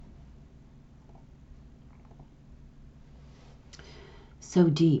So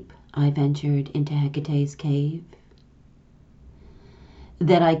deep I ventured into Hecate's cave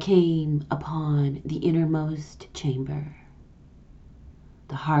that I came upon the innermost chamber,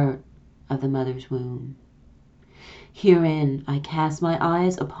 the heart of the mother's womb. Herein I cast my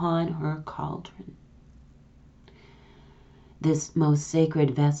eyes upon her cauldron, this most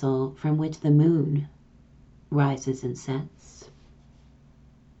sacred vessel from which the moon rises and sets.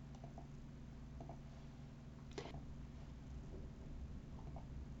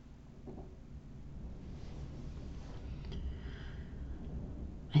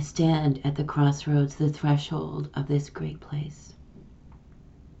 I stand at the crossroads, the threshold of this great place.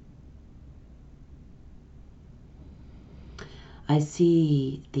 I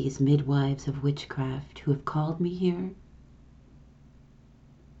see these midwives of witchcraft who have called me here.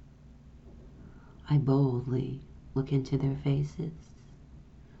 I boldly look into their faces,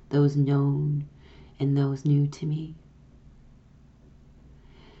 those known and those new to me.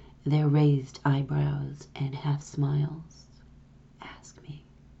 Their raised eyebrows and half smiles ask me,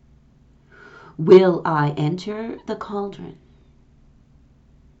 will I enter the cauldron?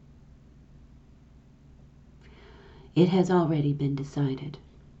 It has already been decided.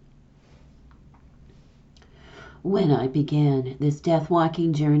 When I began this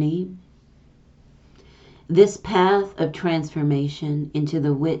death-walking journey, this path of transformation into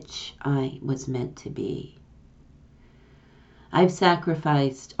the witch I was meant to be, I've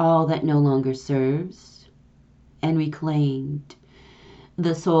sacrificed all that no longer serves and reclaimed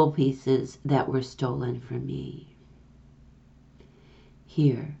the soul pieces that were stolen from me.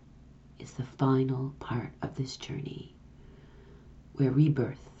 Here is the final part of this journey, where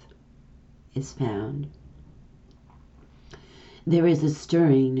rebirth is found. There is a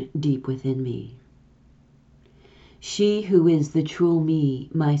stirring deep within me. She who is the true me,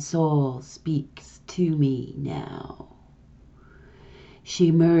 my soul, speaks to me now.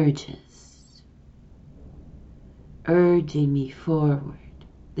 She merges, urging me forward.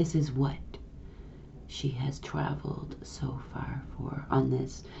 This is what she has traveled so far for on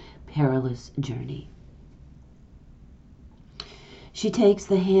this perilous journey. She takes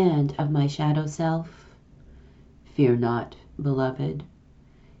the hand of my shadow self. Fear not, beloved.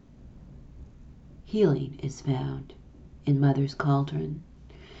 Healing is found in Mother's cauldron.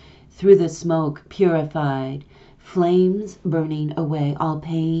 Through the smoke purified, flames burning away all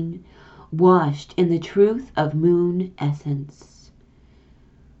pain, washed in the truth of moon essence.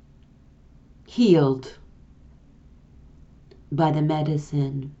 Healed by the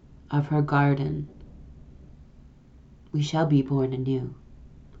medicine of her garden, we shall be born anew,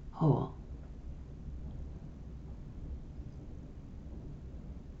 whole.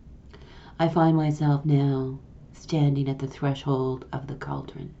 I find myself now standing at the threshold of the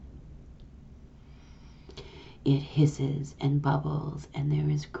cauldron. It hisses and bubbles, and there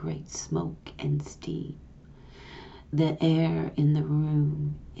is great smoke and steam. The air in the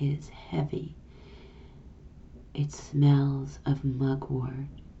room is heavy. It smells of mugwort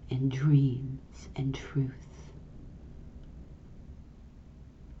and dreams and truth.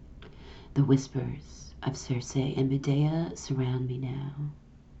 The whispers of Circe and Medea surround me now,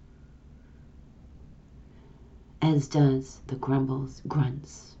 as does the grumbles,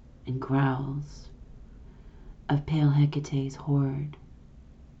 grunts, and growls of pale Hecate's horde.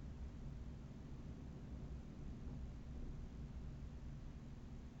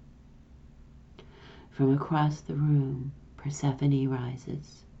 From across the room, Persephone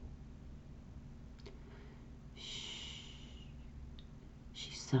rises. Shh.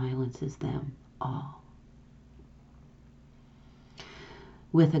 She silences them all.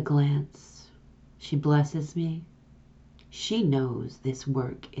 With a glance, she blesses me. She knows this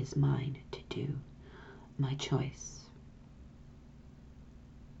work is mine to do, my choice.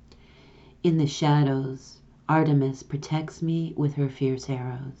 In the shadows, Artemis protects me with her fierce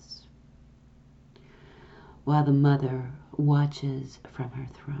arrows, while the mother watches from her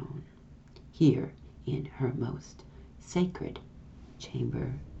throne, here in her most sacred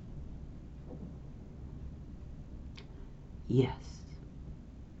chamber. Yes,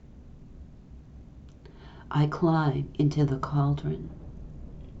 I climb into the cauldron,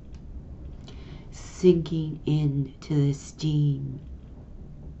 sinking into the steam,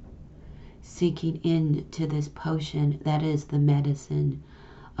 sinking into this potion that is the medicine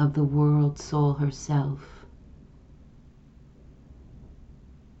of the world soul herself,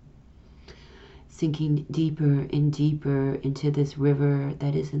 sinking deeper and deeper into this river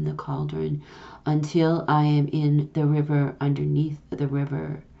that is in the cauldron until I am in the river, underneath the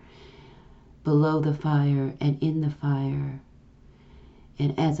river, below the fire and in the fire.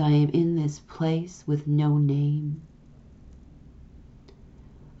 And as I am in this place with no name,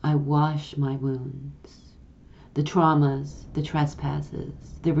 I wash my wounds, the traumas, the trespasses,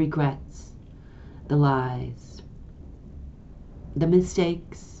 the regrets, the lies, the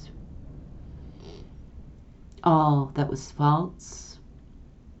mistakes, all that was false.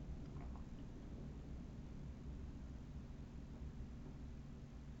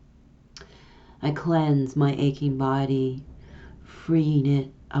 I cleanse my aching body, freeing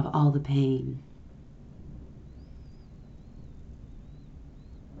it of all the pain.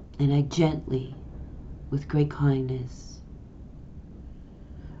 And I gently, with great kindness,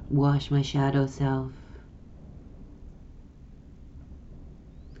 wash my shadow self,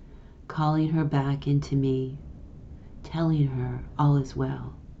 calling her back into me, telling her all is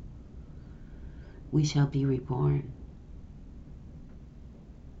well. We shall be reborn.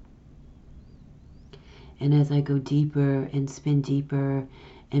 And as I go deeper and spin deeper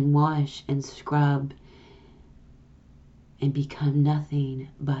and wash and scrub and become nothing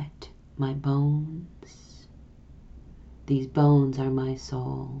but my bones, these bones are my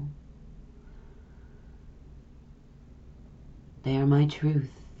soul. They are my truth.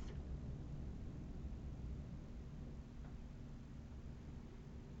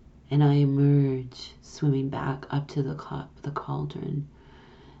 And I emerge, swimming back up to the cauldron,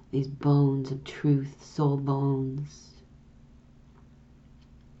 these bones of truth, soul bones.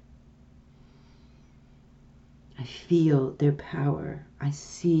 I feel their power. I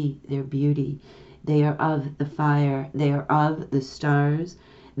see their beauty. They are of the fire. They are of the stars.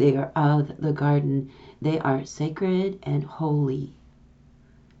 They are of the garden. They are sacred and holy.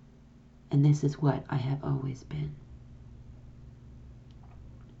 And this is what I have always been.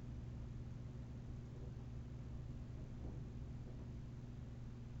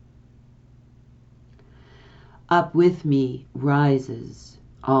 Up with me rises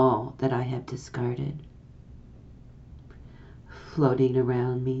all that I have discarded. Floating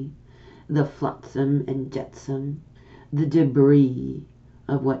around me, the flotsam and jetsam, the debris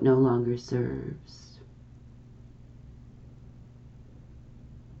of what no longer serves.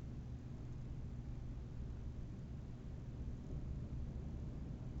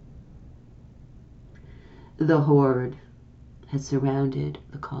 The horde has surrounded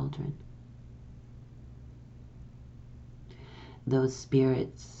the cauldron. Those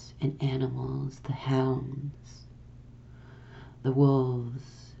spirits and animals, the hounds, the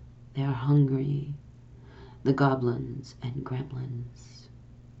wolves, they are hungry. The goblins and gremlins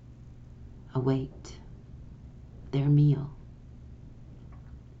await their meal.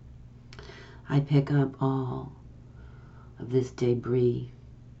 I pick up all of this debris.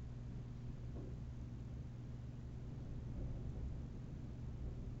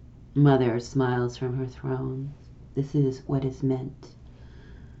 Mother smiles from her throne. This is what is meant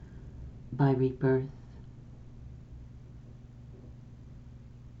by rebirth.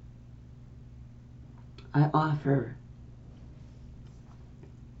 I offer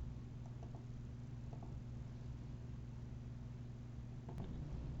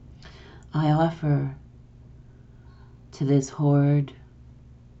to this horde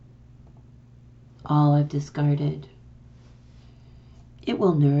all I've discarded. It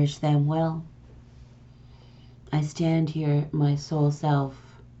will nourish them well. I stand here, my soul self,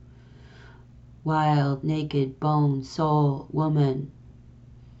 wild, naked, bone, soul, woman.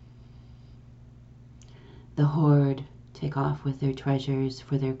 The horde take off with their treasures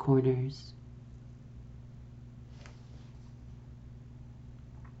for their corners.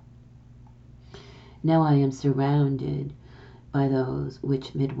 Now I am surrounded by those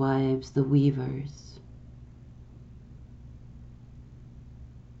witch midwives, the weavers.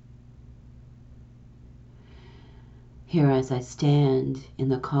 Here as I stand in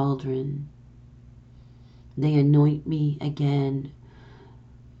the cauldron, they anoint me again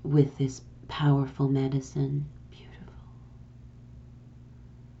with this powerful medicine. Beautiful.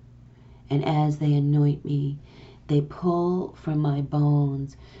 And as they anoint me, they pull from my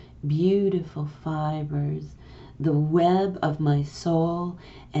bones beautiful fibers, the web of my soul,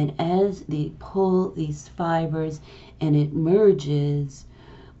 and as they pull these fibers and it merges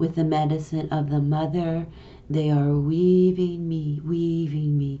with the medicine of the mother, they are weaving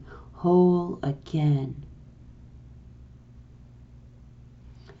me whole again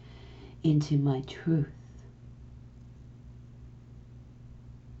into my truth.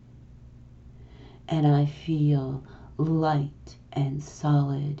 And I feel light and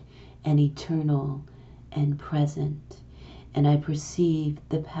solid and eternal and present. And I perceive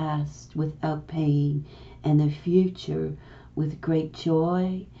the past without pain and the future with great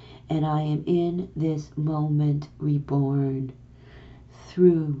joy. And I am in this moment reborn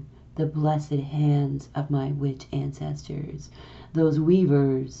through the blessed hands of my witch ancestors, those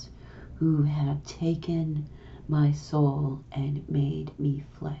weavers who have taken my soul and made me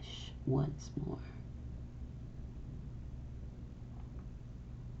flesh once more.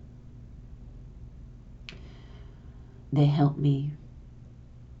 They help me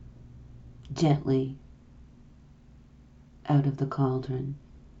gently out of the cauldron.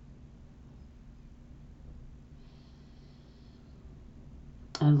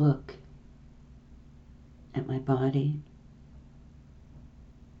 I look at my body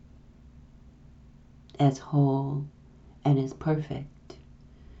as whole and as perfect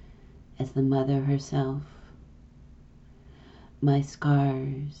as the mother herself. My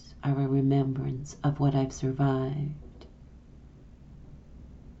scars are a remembrance of what I've survived.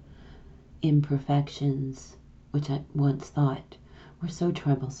 Imperfections, which I once thought were so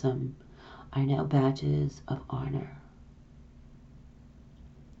troublesome, are now badges of honor.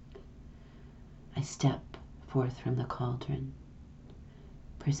 I step forth from the cauldron.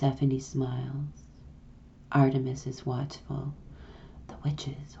 Persephone smiles. Artemis is watchful. The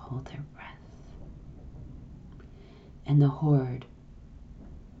witches hold their breath. And the horde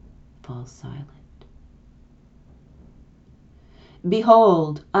falls silent.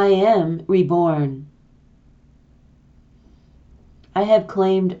 Behold, I am reborn. I have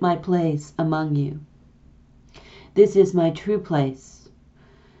claimed my place among you. This is my true place,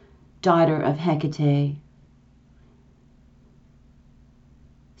 daughter of Hekate,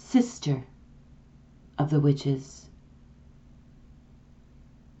 sister of the witches.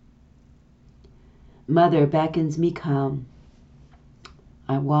 Mother beckons me come.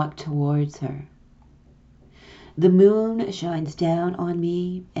 I walk towards her. The moon shines down on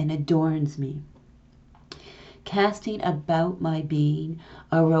me and adorns me, casting about my being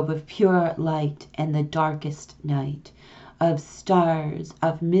a robe of pure light and the darkest night, of stars,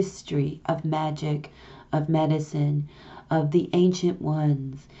 of mystery, of magic, of medicine, of the ancient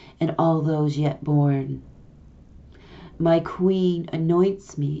ones and all those yet born. My queen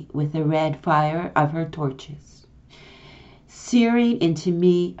anoints me with the red fire of her torches, searing into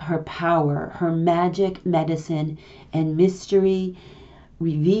me her power, her magic, medicine, and mystery,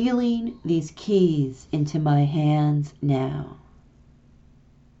 revealing these keys into my hands now.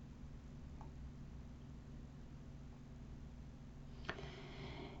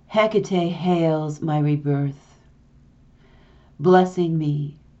 Hekate hails my rebirth, blessing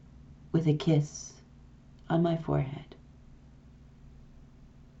me with a kiss on my forehead.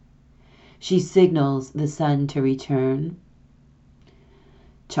 She signals the sun to return.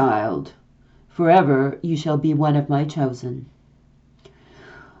 Child, forever you shall be one of my chosen.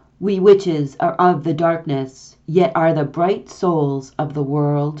 We witches are of the darkness, yet are the bright souls of the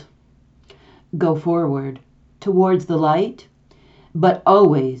world. Go forward towards the light, but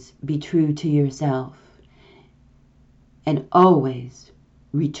always be true to yourself, and always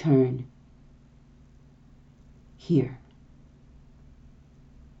return here.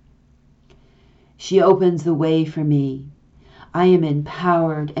 She opens the way for me. I am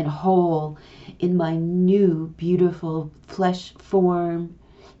empowered and whole in my new beautiful flesh form,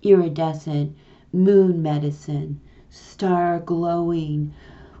 iridescent, moon medicine, star glowing,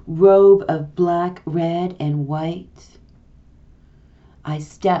 robe of black, red, and white. I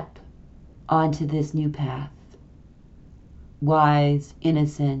step onto this new path. Wise,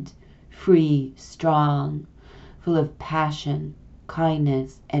 innocent, free, strong, full of passion,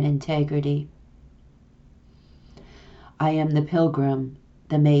 kindness, and integrity. I am the pilgrim,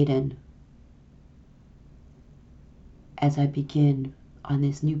 the maiden, as I begin on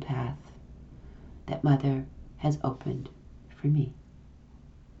this new path that Mother has opened for me.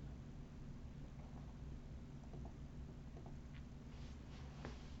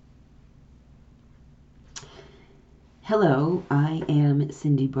 Hello, I am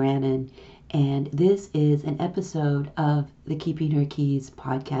Cindy Brannon, and this is an episode of the Keeping Her Keys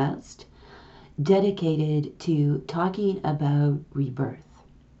podcast dedicated to talking about rebirth.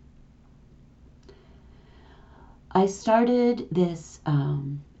 I started this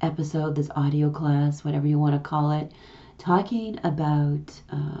episode, this audio class, whatever you want to call it, talking about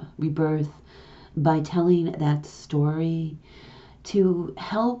rebirth by telling that story to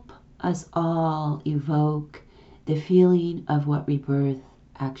help us all evoke the feeling of what rebirth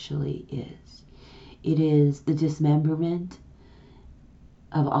actually is. It is the dismemberment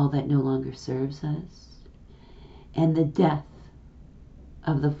of all that no longer serves us, and the death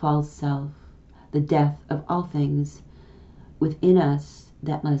of the false self, the death of all things within us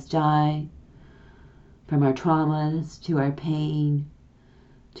that must die, from our traumas to our pain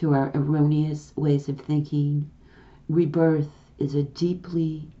to our erroneous ways of thinking. Rebirth is a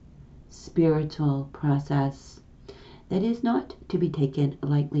deeply spiritual process that is not to be taken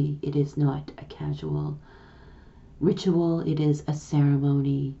lightly. It is not a casual ritual. It is a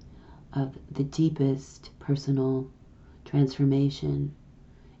ceremony of the deepest personal transformation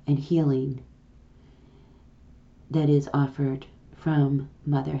and healing that is offered from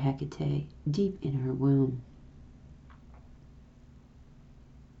Mother Hekate deep in her womb.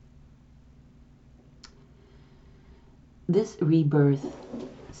 This rebirth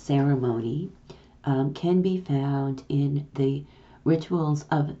ceremony can be found in the Rituals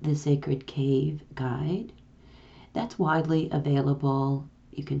of the Sacred Cave guide. That's widely available.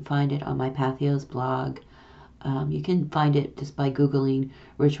 You can find it on my Patheos blog. You can find it just by Googling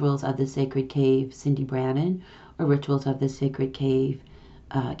Rituals of the Sacred Cave, Cindy Brannon, or Rituals of the Sacred Cave,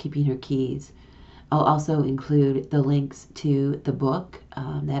 Keeping Her Keys. I'll also include the links to the book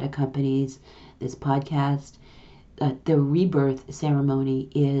that accompanies this podcast. The rebirth ceremony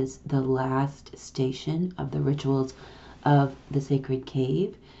is the last station of the Rituals of the Sacred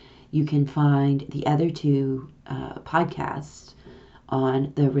Cave. You can find the other two podcasts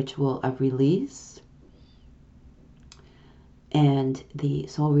on the Ritual of Release and the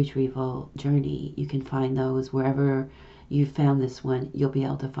Soul Retrieval Journey. You can find those wherever you found this one. You'll be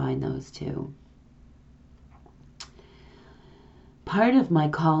able to find those too. Part of my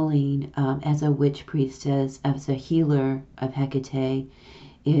calling as a witch priestess, as a healer of Hekate,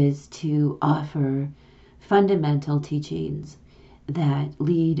 is to offer fundamental teachings that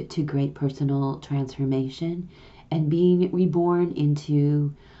lead to great personal transformation and being reborn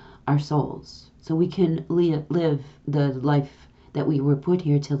into our souls so we can live the life that we were put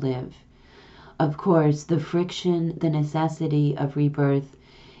here to live. Of course, the friction, the necessity of rebirth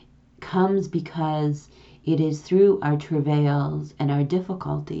comes because it is through our travails and our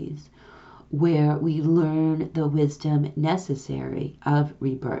difficulties where we learn the wisdom necessary of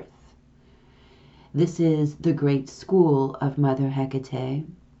rebirth. This is the great school of Mother Hekate.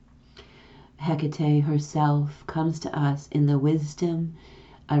 Hekate herself comes to us in the wisdom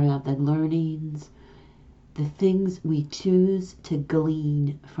around the learnings, the things we choose to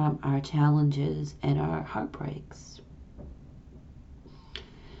glean from our challenges and our heartbreaks.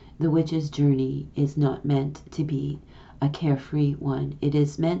 The witch's journey is not meant to be a carefree one. It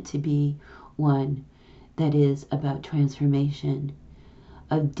is meant to be one that is about transformation,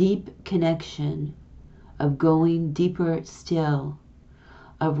 of deep connection, of going deeper still,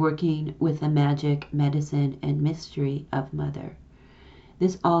 of working with the magic, medicine, and mystery of Mother.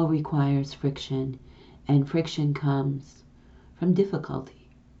 This all requires friction, and friction comes from difficulty.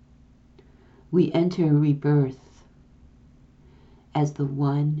 We enter rebirth as the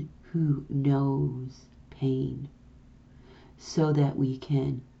one who knows pain, so that we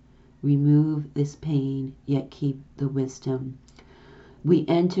can remove this pain yet keep the wisdom. We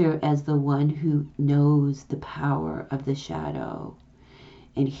enter as the one who knows the power of the shadow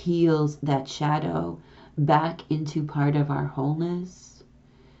and heals that shadow back into part of our wholeness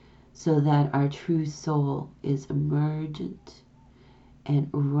so that our true soul is emergent and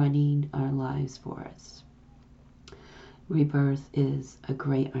running our lives for us. Rebirth is a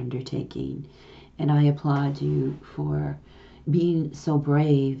great undertaking, and I applaud you for being so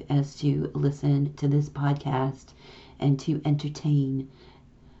brave as to listen to this podcast and to entertain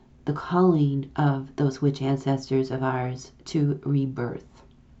the calling of those witch ancestors of ours to rebirth.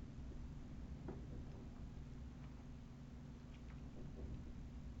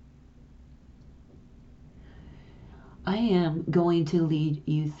 I am going to lead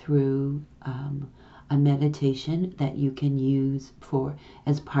you through a meditation that you can use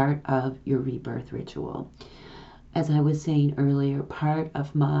as part of your rebirth ritual. As I was saying earlier, part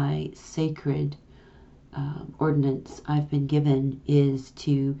of my sacred ordinance I've been given is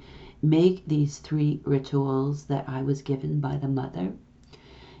to make these 3 rituals that I was given by the Mother,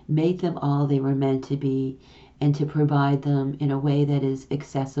 make them all they were meant to be, and to provide them in a way that is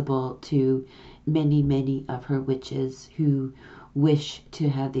accessible to many, many of her witches who wish to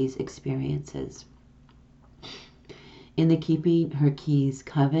have these experiences. In the Keeping Her Keys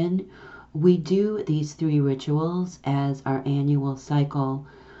Coven, we do these 3 rituals as our annual cycle.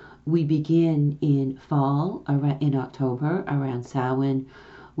 We begin in fall, in October, around Samhain,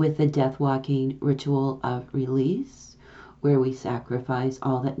 with the Death Walking Ritual of Release, where we sacrifice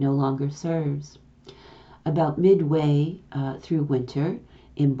all that no longer serves. About midway through winter,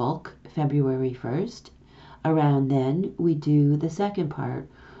 in bulk, February 1st, around then, we do the second part,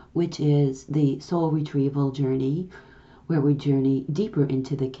 which is the Soul Retrieval Journey, where we journey deeper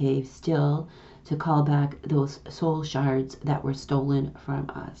into the cave still to call back those soul shards that were stolen from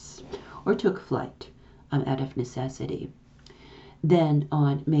us or took flight out of necessity. Then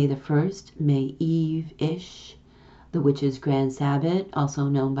on May the 1st, May Eve-ish, the witch's grand Sabbath, also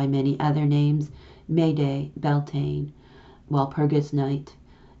known by many other names, May Day, Beltane, Walpurgis Night,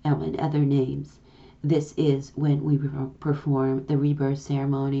 and other names. This is when we perform the rebirth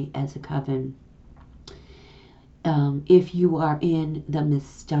ceremony as a coven. If you are in the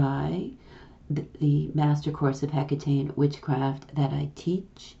Mistai, the Master Course of Hekate Witchcraft that I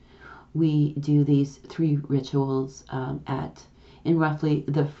teach, we do these 3 rituals in roughly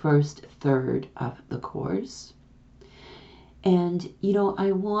the first third of the course. And,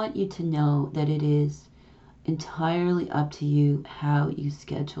 I want you to know that it is entirely up to you how you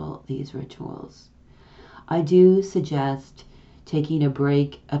schedule these rituals. I do suggest taking a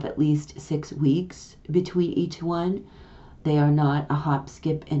break of at least 6 weeks between each one. They are not a hop,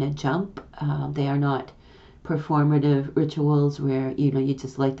 skip, and a jump. They are not performative rituals where, you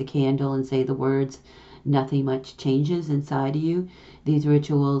just light the candle and say the words. Nothing much changes inside of you. These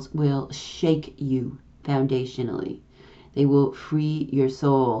rituals will shake you foundationally. They will free your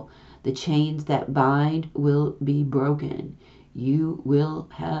soul. The chains that bind will be broken. You will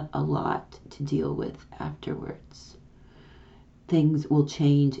have a lot to deal with afterwards. Things will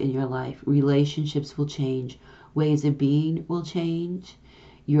change in your life. Relationships will change. Ways of being will change.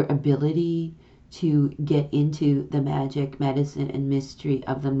 Your ability to get into the magic, medicine, and mystery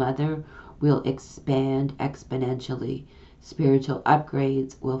of the mother will expand exponentially. Spiritual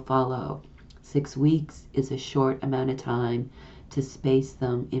upgrades will follow. 6 weeks is a short amount of time to space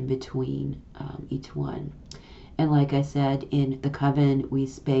them in between each one. And like I said, in the coven, we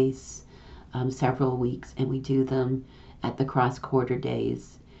space several weeks, and we do them at the cross-quarter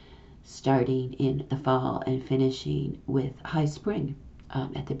days, starting in the fall and finishing with high spring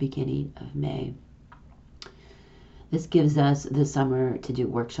at the beginning of May. This gives us the summer to do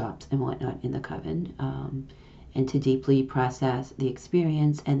workshops and whatnot in the coven, and to deeply process the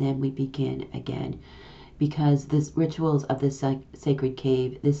experience, and then we begin again. Because this rituals of the sacred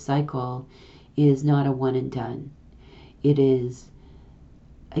cave, this cycle is not a one and done. It is,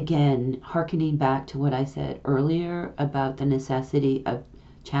 again, hearkening back to what I said earlier about the necessity of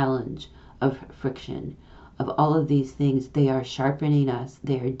challenge, of friction, of all of these things. They are sharpening us,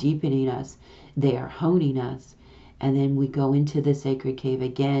 they are deepening us, they are honing us. And then we go into the sacred cave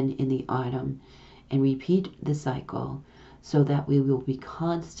again in the autumn and repeat the cycle so that we will be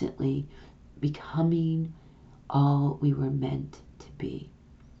constantly becoming all we were meant to be.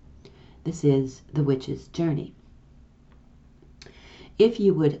 This is the witch's journey. If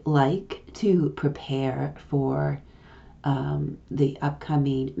you would like to prepare for the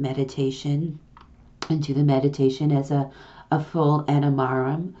upcoming meditation, and do the meditation as a full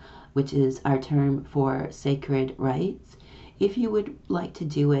anamaram, which is our term for sacred rites, if you would like to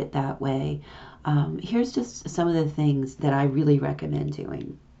do it that way, here's just some of the things that I really recommend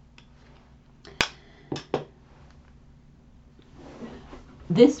doing.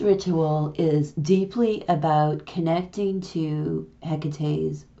 This ritual is deeply about connecting to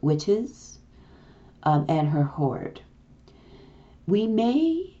Hecate's witches and her horde. We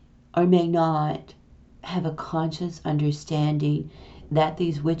may or may not have a conscious understanding that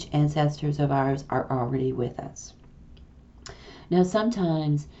these witch ancestors of ours are already with us. Now,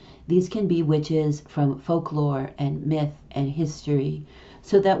 sometimes these can be witches from folklore and myth and history,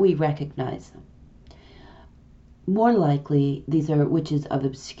 so that we recognize them. More likely, these are witches of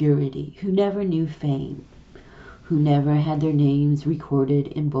obscurity who never knew fame, who never had their names recorded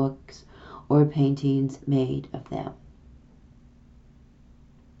in books or paintings made of them.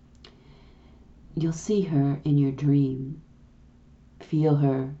 You'll see her in your dream, feel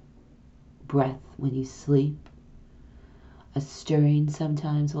her breath when you sleep. A stirring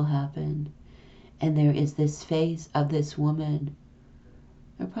sometimes will happen, and there is this face of this woman,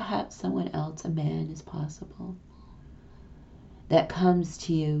 or perhaps someone else, a man is possible, that comes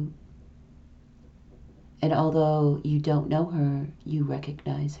to you, and although you don't know her, you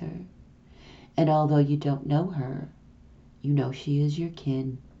recognize her. And although you don't know her, you know she is your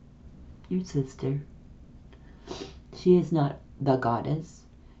kin, your sister. She is not the goddess,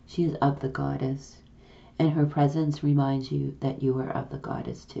 she is of the goddess, and her presence reminds you that you are of the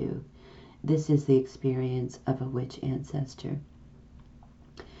goddess too. This is the experience of a witch ancestor.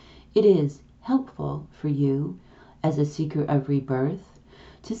 It is helpful for you as a seeker of rebirth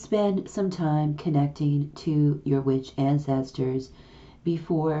to spend some time connecting to your witch ancestors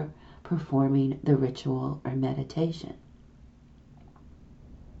before performing the ritual or meditation.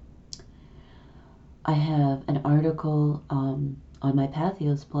 I have an article on my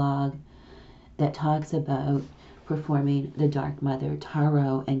Pathos blog that talks about performing the Dark Mother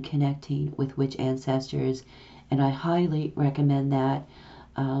Tarot and connecting with witch ancestors, and I highly recommend that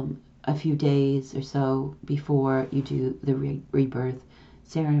a few days or so before you do the rebirth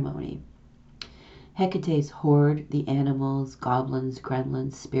ceremony. Hecate's hoard the animals, goblins,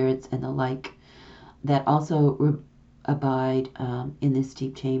 gremlins, spirits, and the like that also abide in this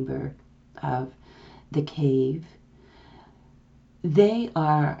deep chamber of the cave. They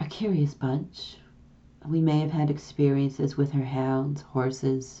are a curious bunch. We may have had experiences with her hounds,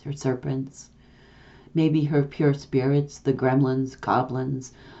 horses, her serpents, maybe her pure spirits, the gremlins,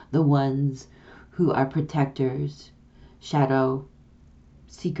 goblins, the ones who are protectors, shadow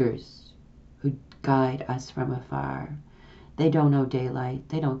seekers, who guide us from afar. They don't know daylight.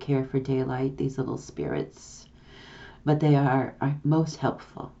 They don't care for daylight, these little spirits. But they are most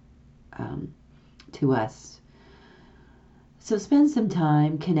helpful to us. So spend some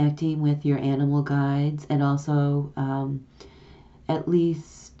time connecting with your animal guides and also at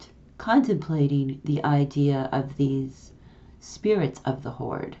least contemplating the idea of these spirits of the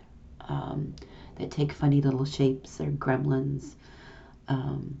horde that take funny little shapes. They're gremlins,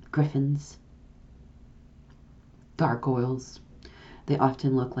 griffins, gargoyles. They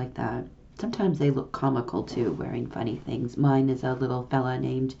often look like that. Sometimes they look comical too, wearing funny things. Mine is a little fella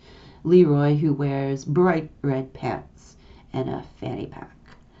named Leroy who wears bright red pants and a fanny pack.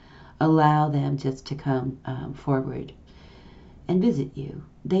 Allow them just to come forward and visit you.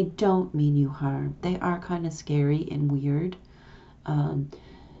 They don't mean you harm. They are kind of scary and weird.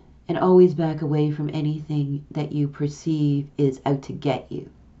 And always back away from anything that you perceive is out to get you.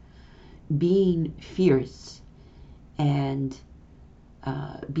 Being fierce and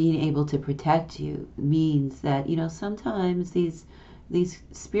being able to protect you means that, sometimes these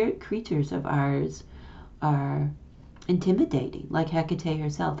spirit creatures of ours are intimidating, like Hekate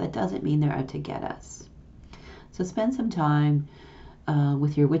herself. That doesn't mean they're out to get us. So spend some time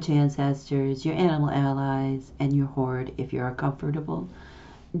with your witch ancestors, your animal allies, and your horde if you're comfortable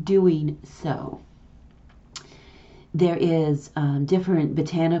doing so. There is different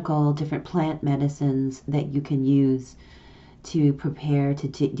plant medicines that you can use to prepare to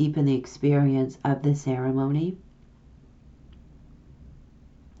deepen the experience of the ceremony.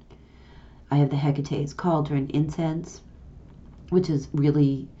 I have the Hecate's Cauldron incense, which is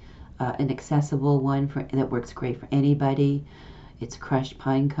really an accessible one that works great for anybody. It's crushed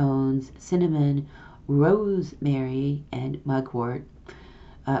pine cones, cinnamon, rosemary, and mugwort.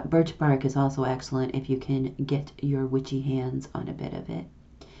 Birch bark is also excellent if you can get your witchy hands on a bit of it.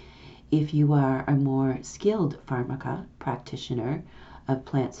 If you are a more skilled pharmaca practitioner of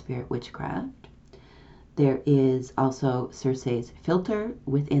plant spirit witchcraft, there is also Circe's Filter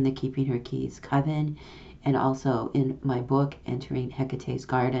within the Keeping Her Keys coven, and also in my book, Entering Hecate's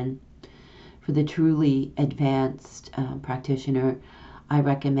Garden. For the truly advanced practitioner, I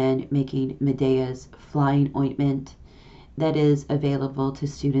recommend making Medea's Flying Ointment that is available to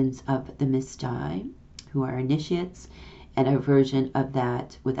students of the Mistai who are initiates, and a version of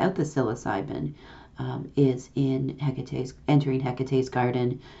that without the psilocybin is in Entering Hecate's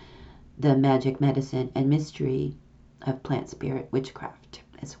Garden, the Magic, Medicine, and Mystery of Plant Spirit Witchcraft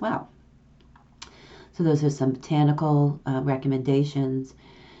as well. So those are some botanical recommendations.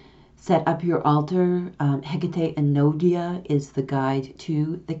 Set up your altar. Hekate Enodia is the guide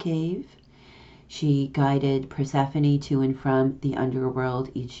to the cave. She guided Persephone to and from the underworld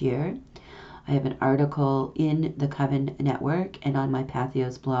each year. I have an article in the Coven Network and on my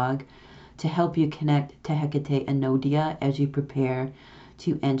Pathos blog to help you connect to Hekate Enodia as you prepare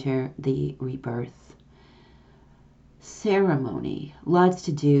to enter the rebirth ceremony. Lots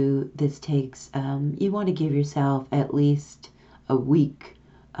to do. This takes, you want to give yourself at least a week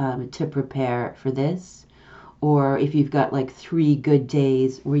to prepare for this. Or if you've got like 3 good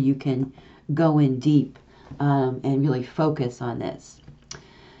days where you can go in deep and really focus on this.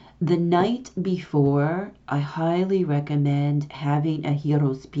 The night before, I highly recommend having a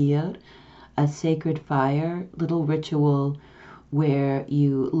hierosphere, a sacred fire, little ritual where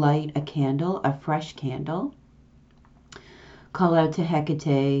you light a candle, a fresh candle, call out to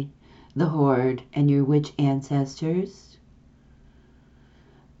Hekate, the horde, and your witch ancestors.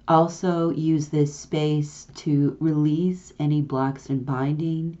 Also use this space to release any blocks and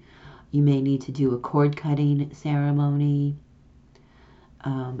binding. You may need to do a cord cutting ceremony,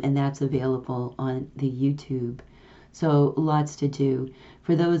 and that's available on the YouTube. So lots to do.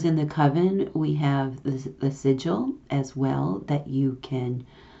 For those in the coven, we have the sigil as well that you can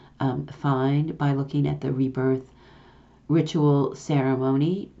find by looking at the rebirth ritual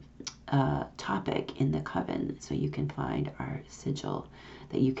ceremony topic in the coven. So you can find our sigil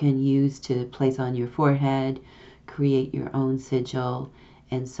that you can use to place on your forehead, create your own sigil,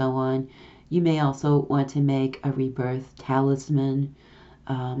 and so on. You may also want to make a rebirth talisman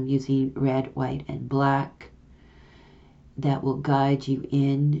using red, white, and black that will guide you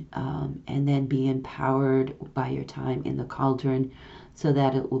in, and then be empowered by your time in the cauldron so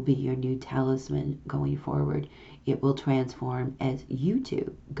that it will be your new talisman going forward. It will transform as you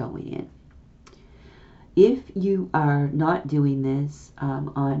do going in. If you are not doing this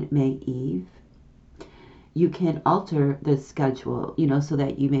on May Eve, you can alter the schedule, so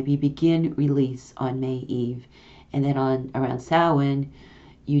that you maybe begin release on May Eve, and then on around Samhain,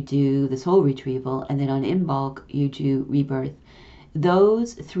 you do the soul retrieval, and then on Imbolc, you do rebirth.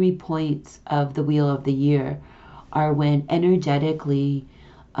 Those 3 points of the wheel of the year are when energetically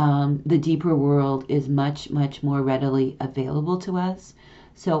the deeper world is much, much more readily available to us.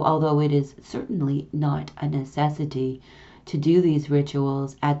 So although it is certainly not a necessity to do these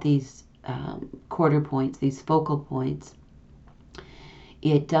rituals at these quarter points, these focal points,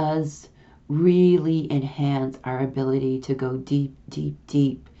 it does really enhance our ability to go deep, deep,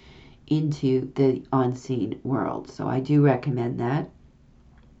 deep into the unseen world. So I do recommend that.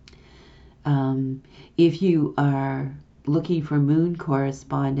 If you are looking for moon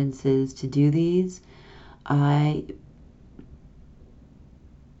correspondences to do these, I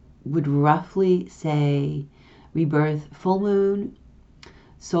would roughly say rebirth, full moon,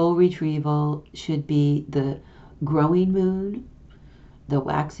 soul retrieval should be the growing moon, the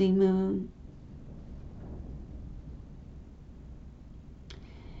waxing moon,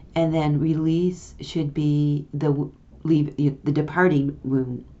 and then release should be the departing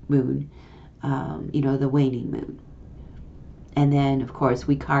moon, the waning moon. And then, of course,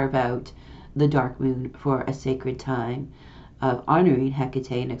 we carve out the dark moon for a sacred time of honoring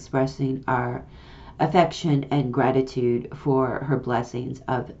Hekate and expressing our affection and gratitude for her blessings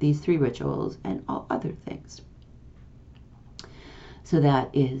of these 3 rituals and all other things. So that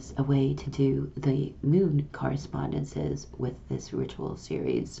is a way to do the moon correspondences with this ritual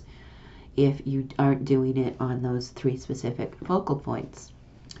series if you aren't doing it on those 3 specific focal points.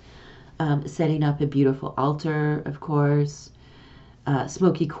 Setting up a beautiful altar, of course.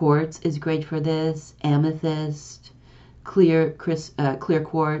 Smoky quartz is great for this. Amethyst, clear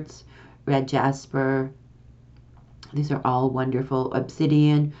quartz, red jasper. These are all wonderful.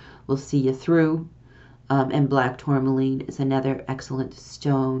 Obsidian will see you through. And black tourmaline is another excellent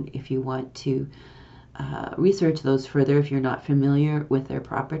stone if you want to research those further if you're not familiar with their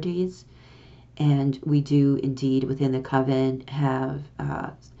properties. And we do indeed within the coven have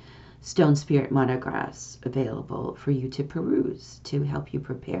stone spirit monographs available for you to peruse to help you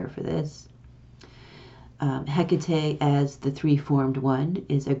prepare for this. Hekate as the 3-formed one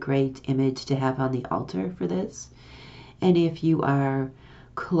is a great image to have on the altar for this. And if you are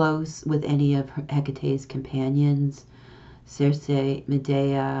close with any of Hecate's companions, Circe,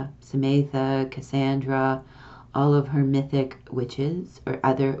 Medea, Samantha, Cassandra, all of her mythic witches or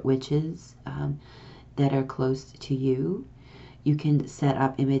other witches that are close to you, you can set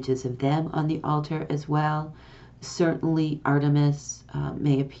up images of them on the altar as well. Certainly Artemis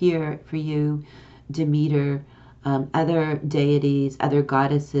may appear for you, Demeter, other deities, other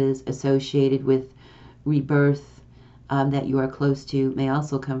goddesses associated with rebirth that you are close to may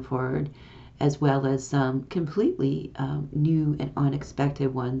also come forward, as well as some completely new and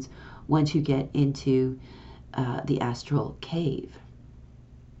unexpected ones once you get into the astral cave.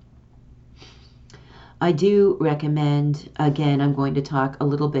 I do recommend, again, I'm going to talk a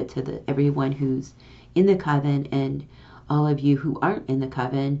little bit to everyone who's in the coven and all of you who aren't in the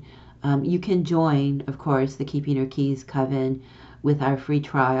coven. You can join, of course, the Keeping Her Keys coven with our free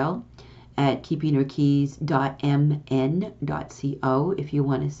trial at keepingherkeys.mn.co if you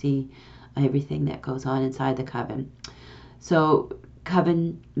want to see everything that goes on inside the coven. So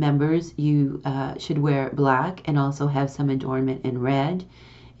coven members, you should wear black and also have some adornment in red,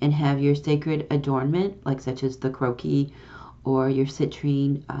 and have your sacred adornment, like such as the croquis or your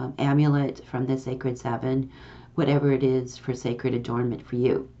citrine amulet from the Sacred Seven, whatever it is for sacred adornment for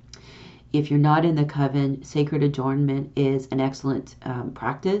you. If you're not in the coven, sacred adornment is an excellent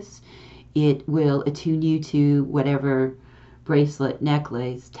practice. It will attune you to whatever bracelet,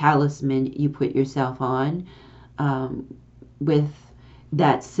 necklace, talisman you put yourself on, with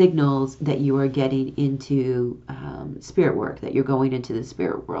that signals that you are getting into spirit work, that you're going into the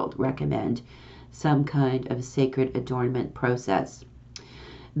spirit world. Recommend some kind of sacred adornment process.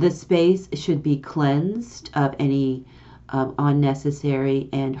 The space should be cleansed of any unnecessary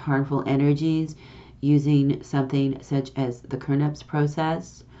and harmful energies using something such as the Kernups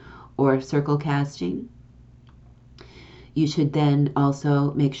process or circle casting. You should then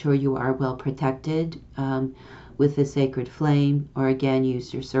also make sure you are well protected with the sacred flame, or again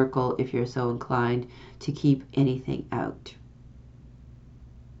use your circle if you're so inclined to keep anything out.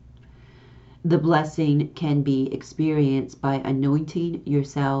 The blessing can be experienced by anointing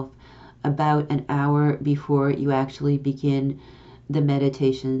yourself about an hour before you actually begin the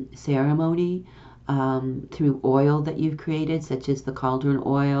meditation ceremony, through oil that you've created, such as the cauldron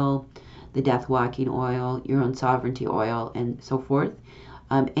oil, the death walking oil, your own sovereignty oil, and so forth.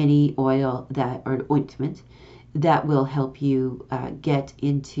 Any oil that or ointment that will help you get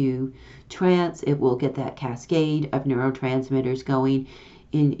into trance. It will get that cascade of neurotransmitters going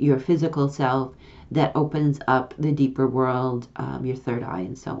in your physical self that opens up the deeper world, your third eye,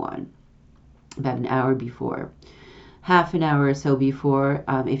 and so on. About an hour before. Half an hour or so before,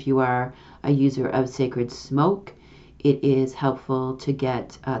 if you are a user of sacred smoke, it is helpful to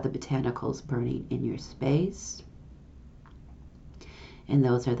get the botanicals burning in your space. And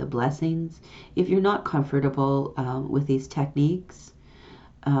those are the blessings. If you're not comfortable with these techniques,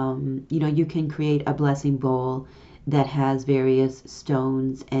 you can create a blessing bowl that has various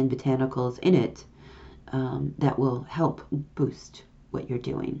stones and botanicals in it that will help boost what you're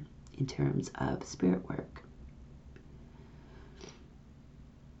doing in terms of spirit work.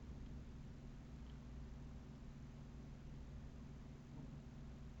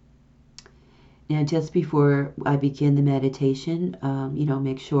 Now, just before I begin the meditation,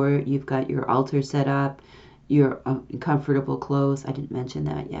 make sure you've got your altar set up, your comfortable clothes. I didn't mention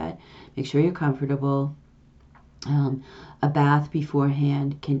that yet. Make sure you're comfortable. A bath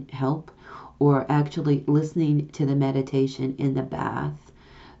beforehand can help, or actually listening to the meditation in the bath.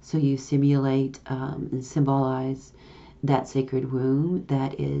 So you simulate and symbolize that sacred womb.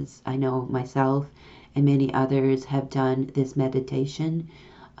 That is, I know myself and many others have done this meditation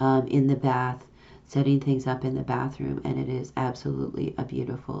in the bath, setting things up in the bathroom, and it is absolutely a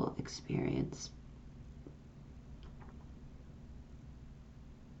beautiful experience.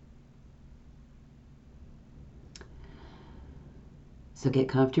 So get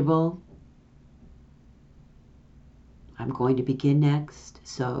comfortable. I'm going to begin next,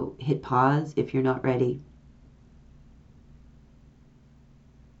 so hit pause if you're not ready.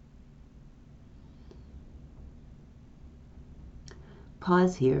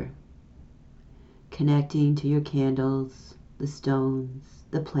 Pause here, connecting to your candles, the stones,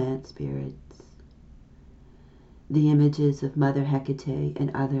 the plant spirits, the images of Mother Hekate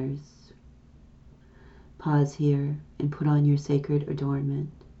and others. Pause here and put on your sacred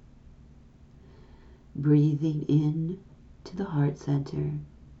adornment. Breathing in to the heart center,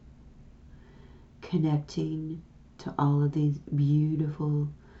 connecting to all of these beautiful,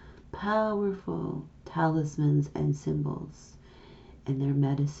 powerful talismans and symbols and their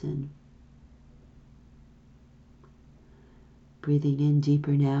medicine. Breathing in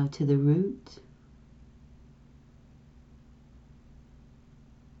deeper now to the root.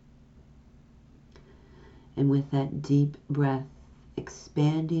 And with that deep breath,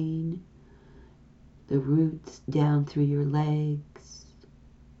 expanding the roots down through your legs,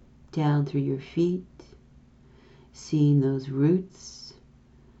 down through your feet, seeing those roots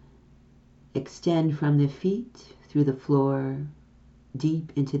extend from the feet through the floor,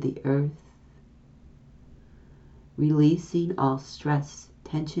 deep into the earth, releasing all stress,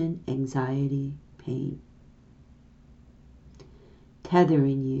 tension, anxiety, pain,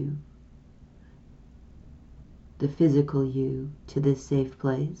 tethering you, the physical you, to this safe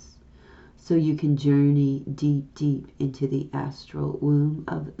place, so you can journey deep, deep into the astral womb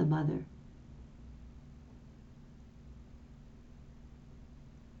of the mother.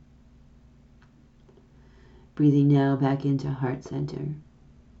 Breathing now back into heart center.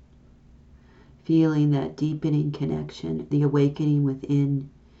 Feeling that deepening connection, the awakening within,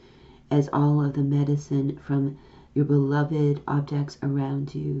 as all of the medicine from your beloved objects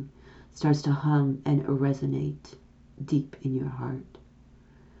around you starts to hum and resonate deep in your heart.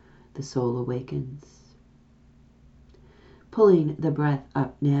 The soul awakens. Pulling the breath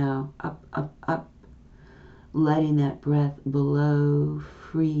up now, up, up, up. Letting that breath blow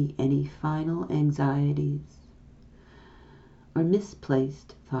free any final anxieties or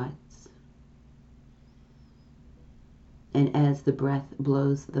misplaced thoughts. And as the breath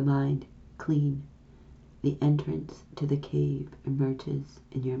blows the mind clean, the entrance to the cave emerges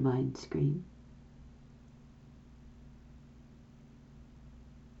in your mind screen.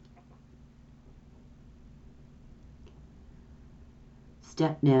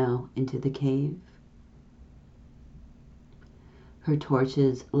 Step now into the cave. Her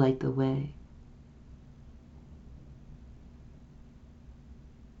torches light the way.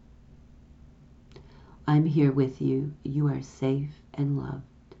 I'm here with you. You are safe and loved.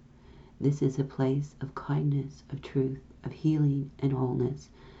 This is a place of kindness, of truth, of healing and wholeness.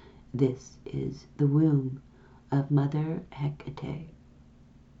 This is the womb of Mother Hekate.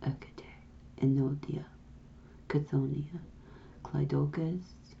 Hekate Enodia, Cathonia, Clydocus,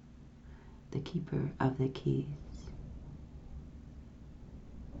 the keeper of the keys.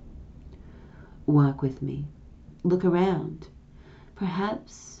 Walk with me. Look around.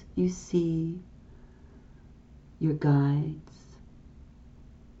 Perhaps you see your guides,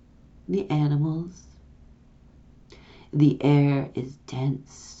 the animals. The air is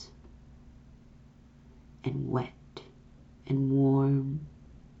dense and wet and warm.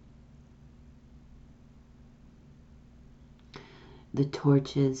 The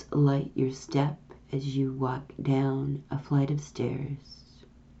torches light your step as you walk down a flight of stairs.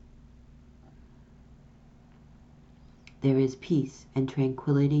 There is peace and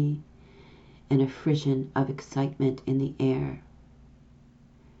tranquility and a frisson of excitement in the air.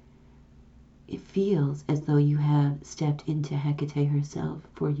 It feels as though you have stepped into Hekate herself,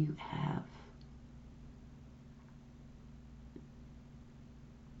 for you have.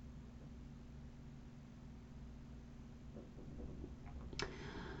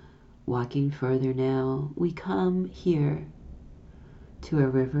 Walking further now, we come here to a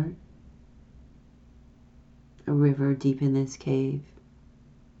river deep in this cave.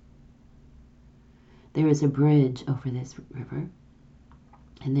 There is a bridge over this river,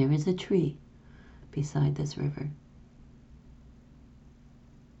 and there is a tree beside this river.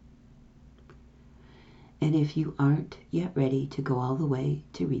 And if you aren't yet ready to go all the way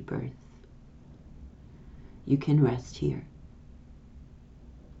to Rebirth, you can rest here.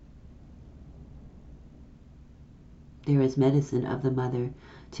 There is medicine of the mother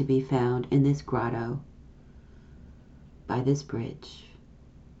to be found in this grotto, by this bridge.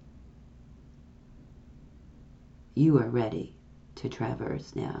 You are ready to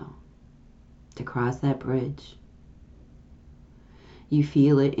traverse now, to cross that bridge. You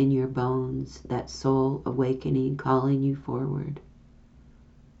feel it in your bones, that soul awakening calling you forward.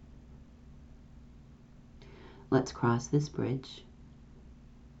 Let's cross this bridge.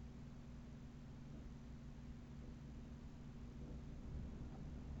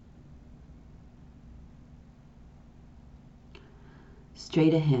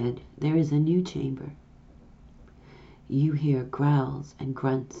 Straight ahead, there is a new chamber. You hear growls and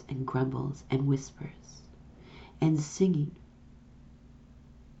grunts and grumbles and whispers and singing.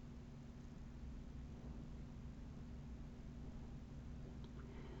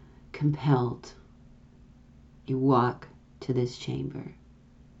 Compelled, you walk to this chamber.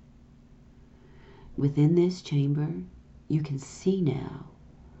 Within this chamber, you can see now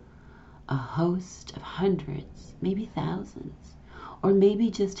a host of hundreds, maybe thousands, or maybe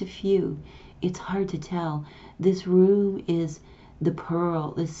just a few. It's hard to tell. This room is the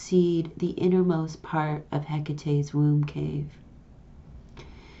pearl, the seed, the innermost part of Hecate's womb cave.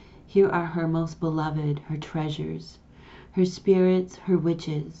 Here are her most beloved, her treasures, her spirits, her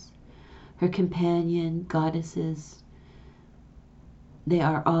witches, her companion goddesses. They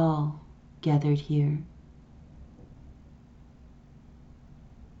are all gathered here.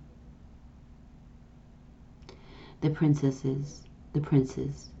 The princesses, the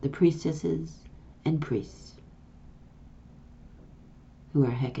princes, the priestesses, and priests, who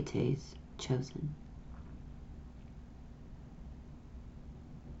are Hecate's chosen.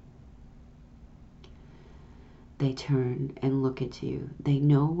 They turn and look at you. They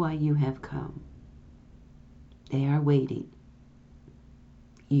know why you have come. They are waiting.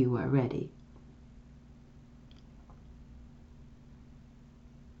 You are ready.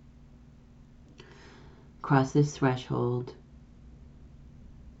 Cross this threshold.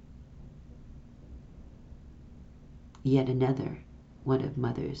 Yet another one of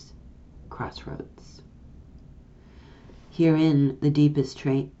Mother's crossroads. Herein, the deepest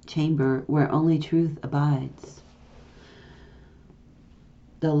chamber where only truth abides.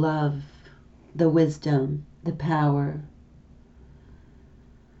 The love, the wisdom, the power.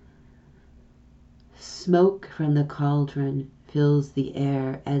 Smoke from the cauldron fills the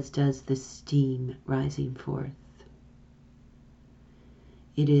air, as does the steam rising forth.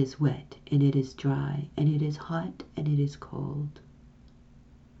 It is wet and it is dry, and it is hot and it is cold.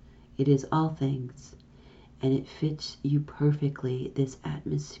 It is all things, and it fits you perfectly, this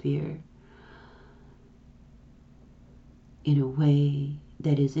atmosphere, in a way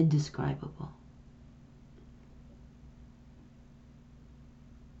that is indescribable.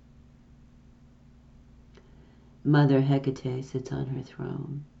 Mother Hekate sits on her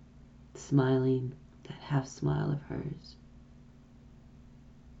throne, smiling that half smile of hers.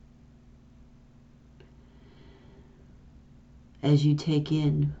 As you take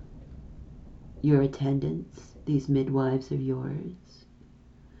in your attendants, these midwives of yours,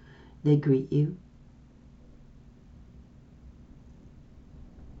 they greet you.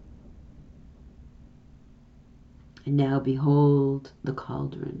 And now behold the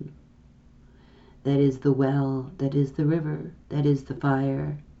cauldron. That is the well, that is the river, that is the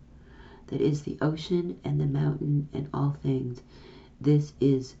fire, that is the ocean and the mountain and all things. This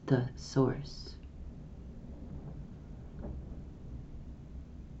is the source.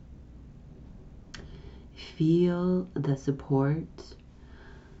 Feel the support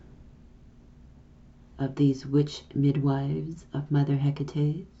of these witch midwives of Mother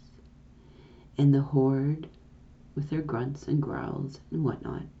Hecate's and the horde with their grunts and growls and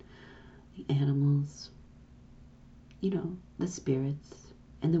whatnot. The animals, the spirits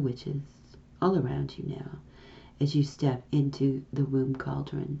and the witches all around you now as you step into the womb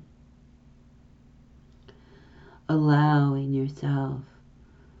cauldron. Allowing yourself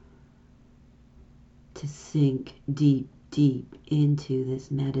to sink deep, deep into this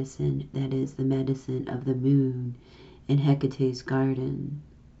medicine that is the medicine of the moon in Hecate's garden.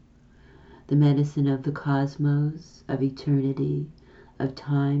 The medicine of the cosmos, of eternity, of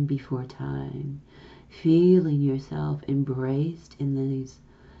time before time. Feeling yourself embraced in these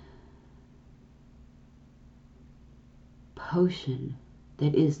potion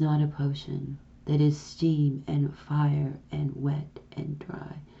that is not a potion, that is steam and fire and wet and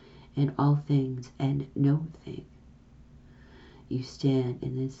dry and all things and no thing. You stand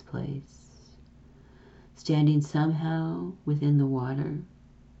in this place, standing somehow within the water,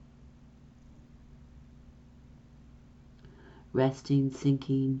 resting,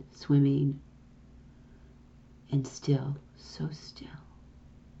 sinking, swimming, and still, so still.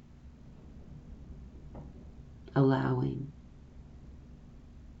 Allowing.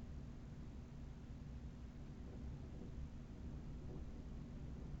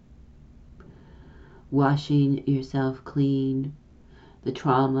 Washing yourself clean, the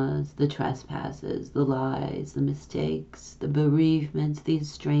traumas, the trespasses, the lies, the mistakes, the bereavements, the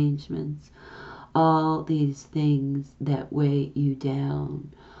estrangements, all these things that weigh you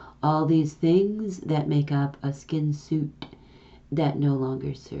down, all these things that make up a skin suit that no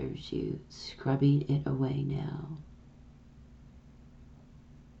longer serves you, scrubbing it away now.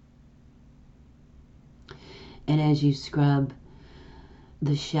 And as you scrub,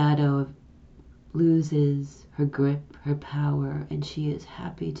 the shadow loses her grip, her power, and she is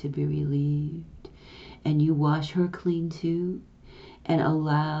happy to be relieved. And you wash her clean too, and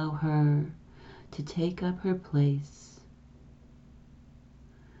allow her to take up her place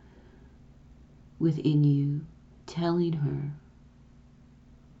within you, telling her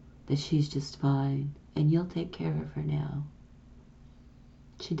that she's just fine and you'll take care of her now.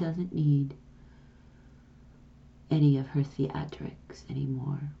 She doesn't need any of her theatrics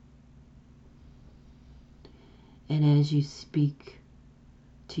anymore. And as you speak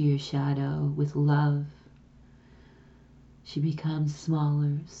to your shadow with love, she becomes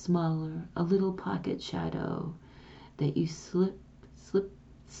smaller, smaller, a little pocket shadow that you slip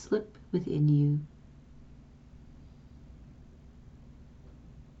within you.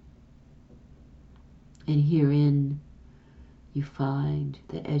 And herein you find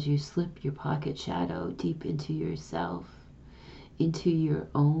that as you slip your pocket shadow deep into yourself, into your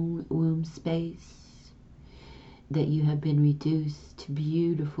own womb space, that you have been reduced to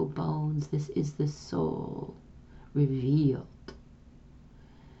beautiful bones. This is the soul revealed.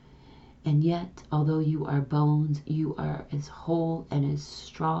 And yet, although you are bones, you are as whole and as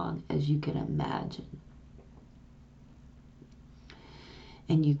strong as you can imagine.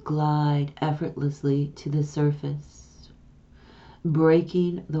 And you glide effortlessly to the surface,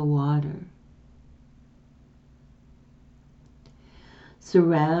 breaking the water,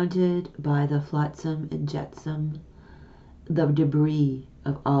 surrounded by the flotsam and jetsam, the debris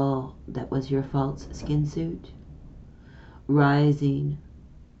of all that was your false skin suit, rising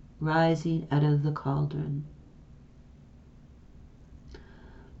out of the cauldron.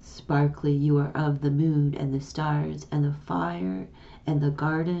 Sparkly, you are of the moon and the stars and the fire and the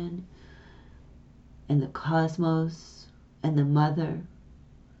garden and the cosmos and the mother.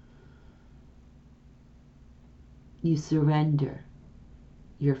 You surrender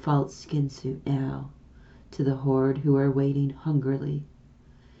your false skin suit now to the horde who are waiting hungrily.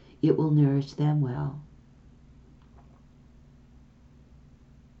 It will nourish them well.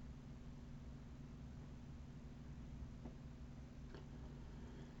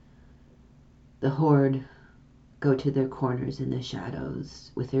 The horde go to their corners in the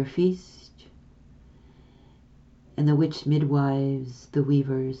shadows with their feast, and the witch midwives, the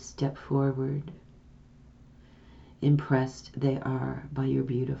weavers, step forward. Impressed they are by your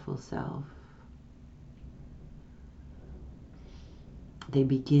beautiful self. They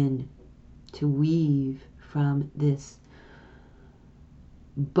begin to weave from this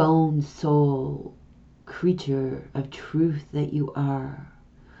bone soul creature of truth that you are,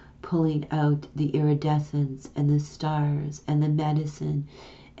 pulling out the iridescence and the stars and the medicine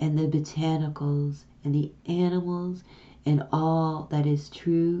and the botanicals and the animals and all that is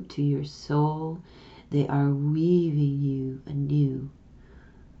true to your soul. They are weaving you anew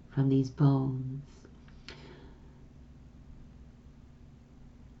from these bones.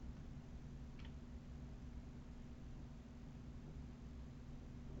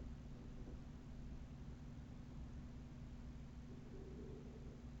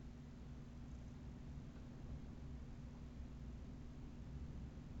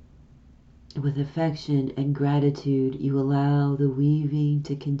 With affection and gratitude, you allow the weaving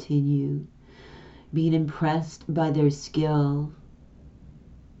to continue, being impressed by their skill,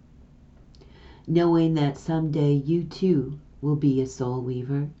 knowing that someday you too will be a soul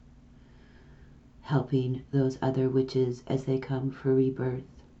weaver, helping those other witches as they come for rebirth,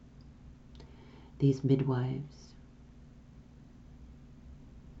 these midwives.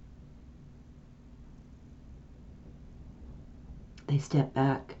 They step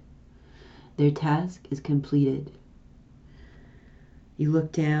back. Their task is completed. You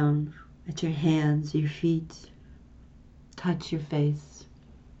look down at your hands, your feet, touch your face.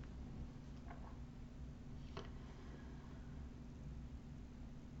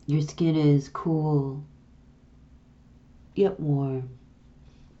 Your skin is cool, yet warm,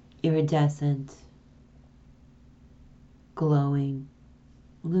 iridescent, glowing,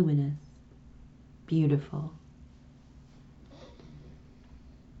 luminous, beautiful.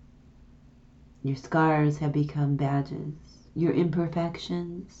 Your scars have become badges. Your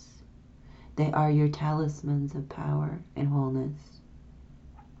imperfections, they are your talismans of power and wholeness.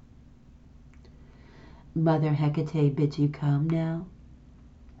 Mother Hekate bids you come now.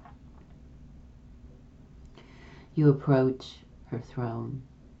 You approach her throne.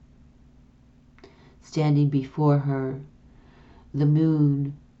 Standing before her, the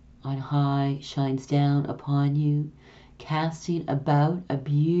moon on high shines down upon you, casting about a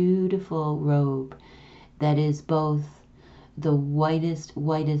beautiful robe that is both the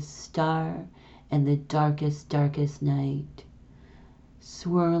whitest star and the darkest night,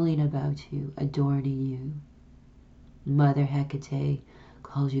 swirling about you, adorning you. Mother Hekate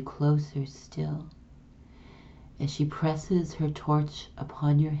calls you closer still as she presses her torch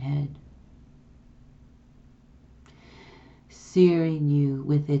upon your head, searing you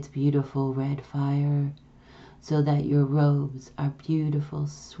with its beautiful red fire, so that your robes are beautiful,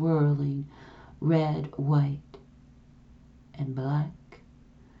 swirling red, white, and black,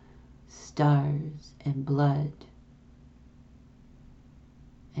 stars and blood,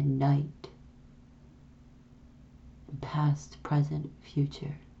 and night, and past, present,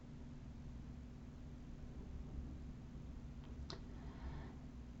 future.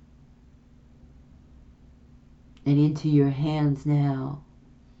 And into your hands now,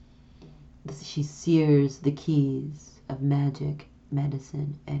 she sears the keys of magic,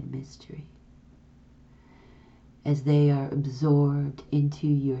 medicine, and mystery as they are absorbed into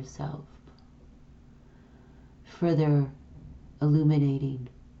yourself, further illuminating,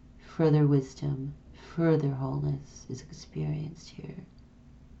 further wisdom, further wholeness is experienced here.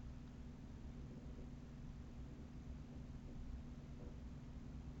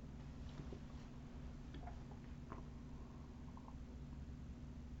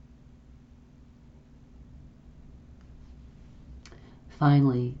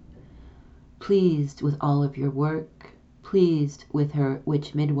 Finally, pleased with all of your work, pleased with her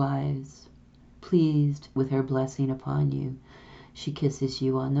witch midwives, pleased with her blessing upon you, she kisses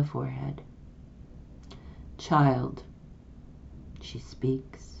you on the forehead. Child, she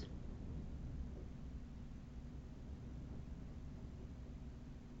speaks.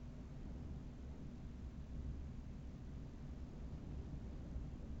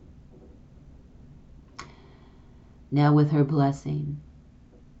 Now with her blessing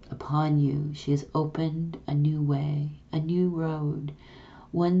upon you, she has opened a new way, a new road,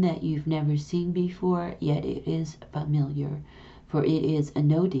 one that you've never seen before, yet it is familiar, for it is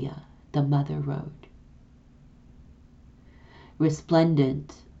Enodia, the Mother Road.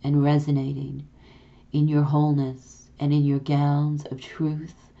 Resplendent and resonating in your wholeness and in your gowns of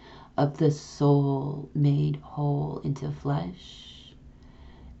truth, of the soul made whole into flesh,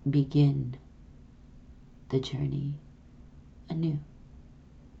 begin the journey anew.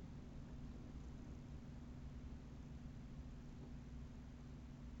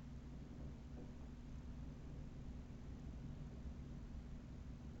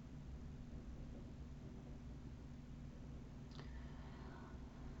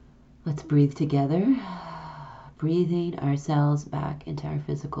 Let's breathe together, breathing ourselves back into our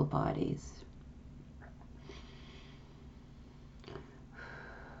physical bodies.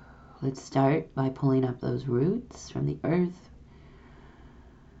 Let's start by pulling up those roots from the earth.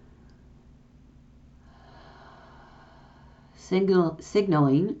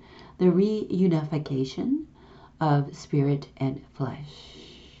 Signaling the reunification of spirit and flesh.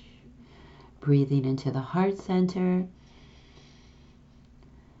 Breathing into the heart center,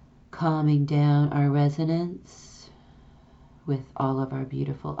 calming down our resonance with all of our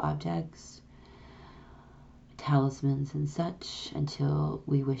beautiful objects, talismans and such, until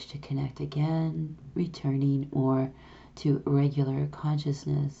we wish to connect again, returning more to regular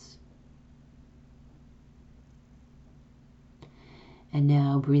consciousness. And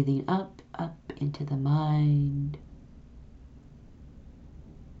now breathing up into the mind.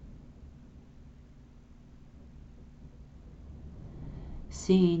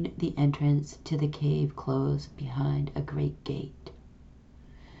 Seeing the entrance to the cave close behind a great gate.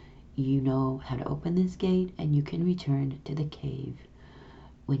 You know how to open this gate, and you can return to the cave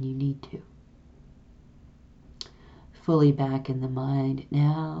when you need to. Fully back in the mind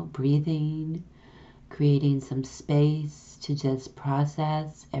now, breathing, creating some space to just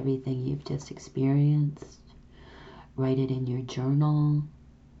process everything you've just experienced. Write it in your journal.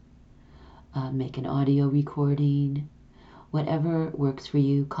 Make an audio recording. Whatever works for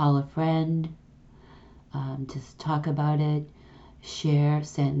you. Call a friend. Just talk about it. Share.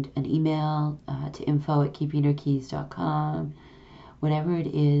 Send an email to info@keepingherkeys.com. Whatever it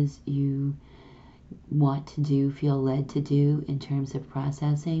is you want to do, feel led to do in terms of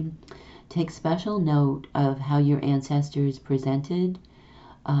processing. Take special note of how your ancestors presented,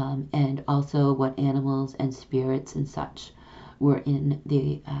 and also what animals and spirits and such were in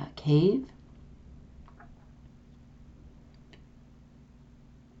the cave.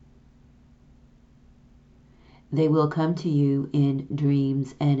 They will come to you in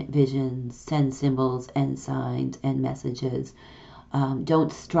dreams and visions, send symbols and signs and messages.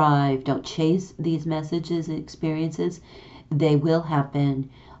 Don't strive, don't chase these messages and experiences. They will happen.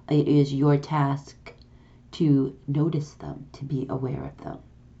 It is your task to notice them, to be aware of them.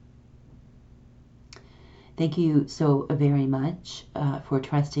 Thank you so very much for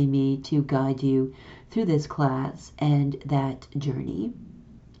trusting me to guide you through this class and that journey.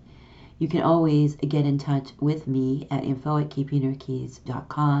 You can always get in touch with me at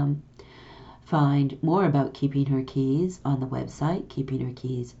info@keepingherkeys.com. Find more about Keeping Her Keys on the website,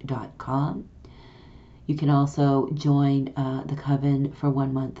 keepingherkeys.com. You can also join the Coven for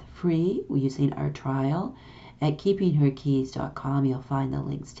 1 month free using our trial at keepingherkeys.com. You'll find the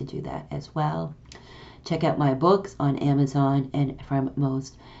links to do that as well. Check out my books on Amazon and from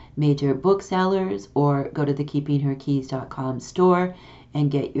most major booksellers, or go to the keepingherkeys.com store and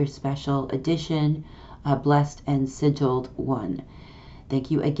get your special edition, a blessed and sigiled one.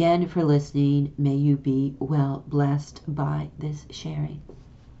 Thank you again for listening. May you be well blessed by this sharing.